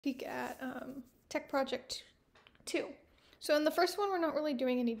peek at Tech Project 2. So in the first one, we're not really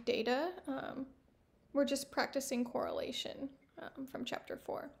doing any data. We're just practicing correlation from chapter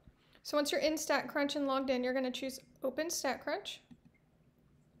 4. So once you're in StatCrunch and logged in, you're going to choose Open StatCrunch.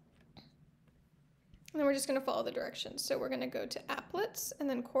 And then we're just going to follow the directions. So we're going to go to Applets and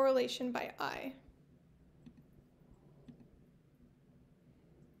then Correlation by Eye.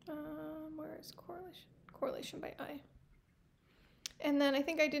 Where is correlation? Correlation by Eye. And then I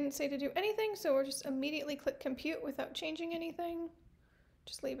think I didn't say to do anything, so we'll just immediately click Compute without changing anything.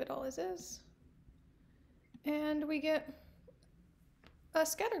 Just leave it all as is. And we get a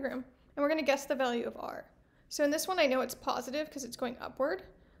scattergram. And we're going to guess the value of R. So in this one, I know it's positive because it's going upward,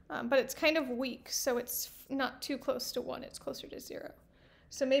 but it's kind of weak, so it's not too close to 1. It's closer to 0.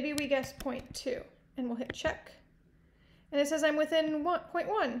 So maybe we guess 0.2, and we'll hit check. And it says I'm within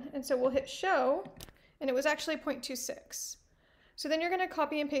 0.1, and so we'll hit show, and it was actually 0.26. So then you're going to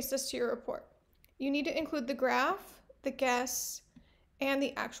copy and paste this to your report. You need to include the graph, the guess, and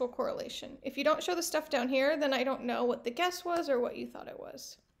the actual correlation. If you don't show the stuff down here, then I don't know what the guess was or what you thought it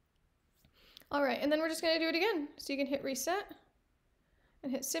was. All right, and then we're just going to do it again. So you can hit reset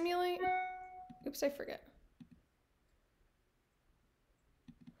and hit simulate. Oops, I forget.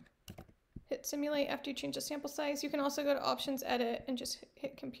 Hit simulate after you change the sample size. You can also go to options, edit, and just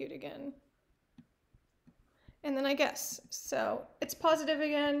hit compute again. And then I guess. So it's positive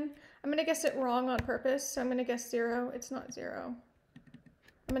again. I'm going to guess it wrong on purpose. So I'm going to guess 0. It's not 0.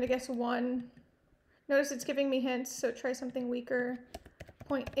 I'm going to guess 1. Notice it's giving me hints, so try something weaker.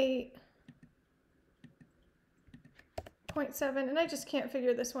 0.8. 0.7, and I just can't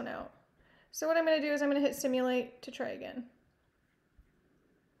figure this one out. So what I'm going to do is I'm going to hit simulate to try again.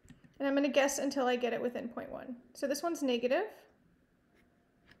 And I'm going to guess until I get it within 0.1. So this one's negative.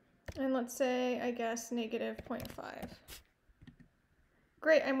 And let's say I guess negative 0.5.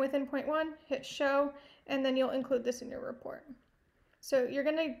 Great, I'm within 0.1, hit show, and then you'll include this in your report. So you're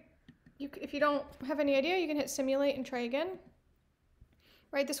going to, if you don't have any idea, you can hit simulate and try again.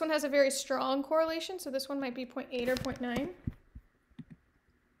 Right, this one has a very strong correlation, so this one might be 0.8 or 0.9.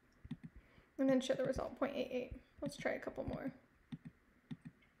 And then show the result, 0.88. Let's try a couple more.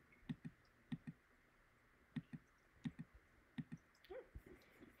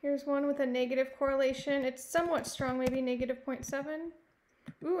 Here's one with a negative correlation. It's somewhat strong, maybe negative 0.7.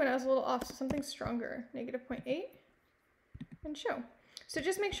 Ooh, and I was a little off, so something stronger, negative 0.8. And show. So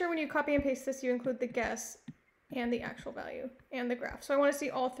just make sure when you copy and paste this, you include the guess and the actual value and the graph. So I want to see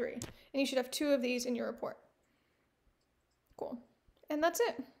all 3. And you should have 2 of these in your report. Cool. And that's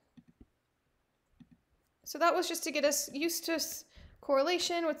it. So that was just to get us used to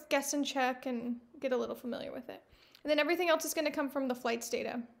correlation with guess and check and get a little familiar with it. And then everything else is going to come from the flights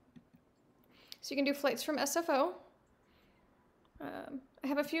data. So you can do flights from SFO. I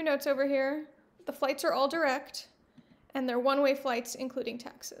have a few notes over here. The flights are all direct, and they're one-way flights, including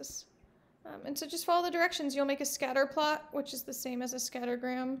taxes. And so just follow the directions. You'll make a scatter plot, which is the same as a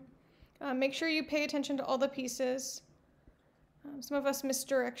scattergram. Make sure you pay attention to all the pieces. Some of us missed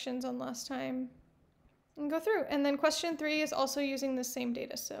directions on last time. And go through. And then question 3 is also using the same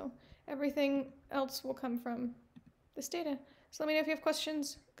data. So everything else will come from this data. So let me know if you have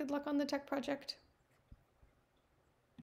questions. Good luck on the tech project.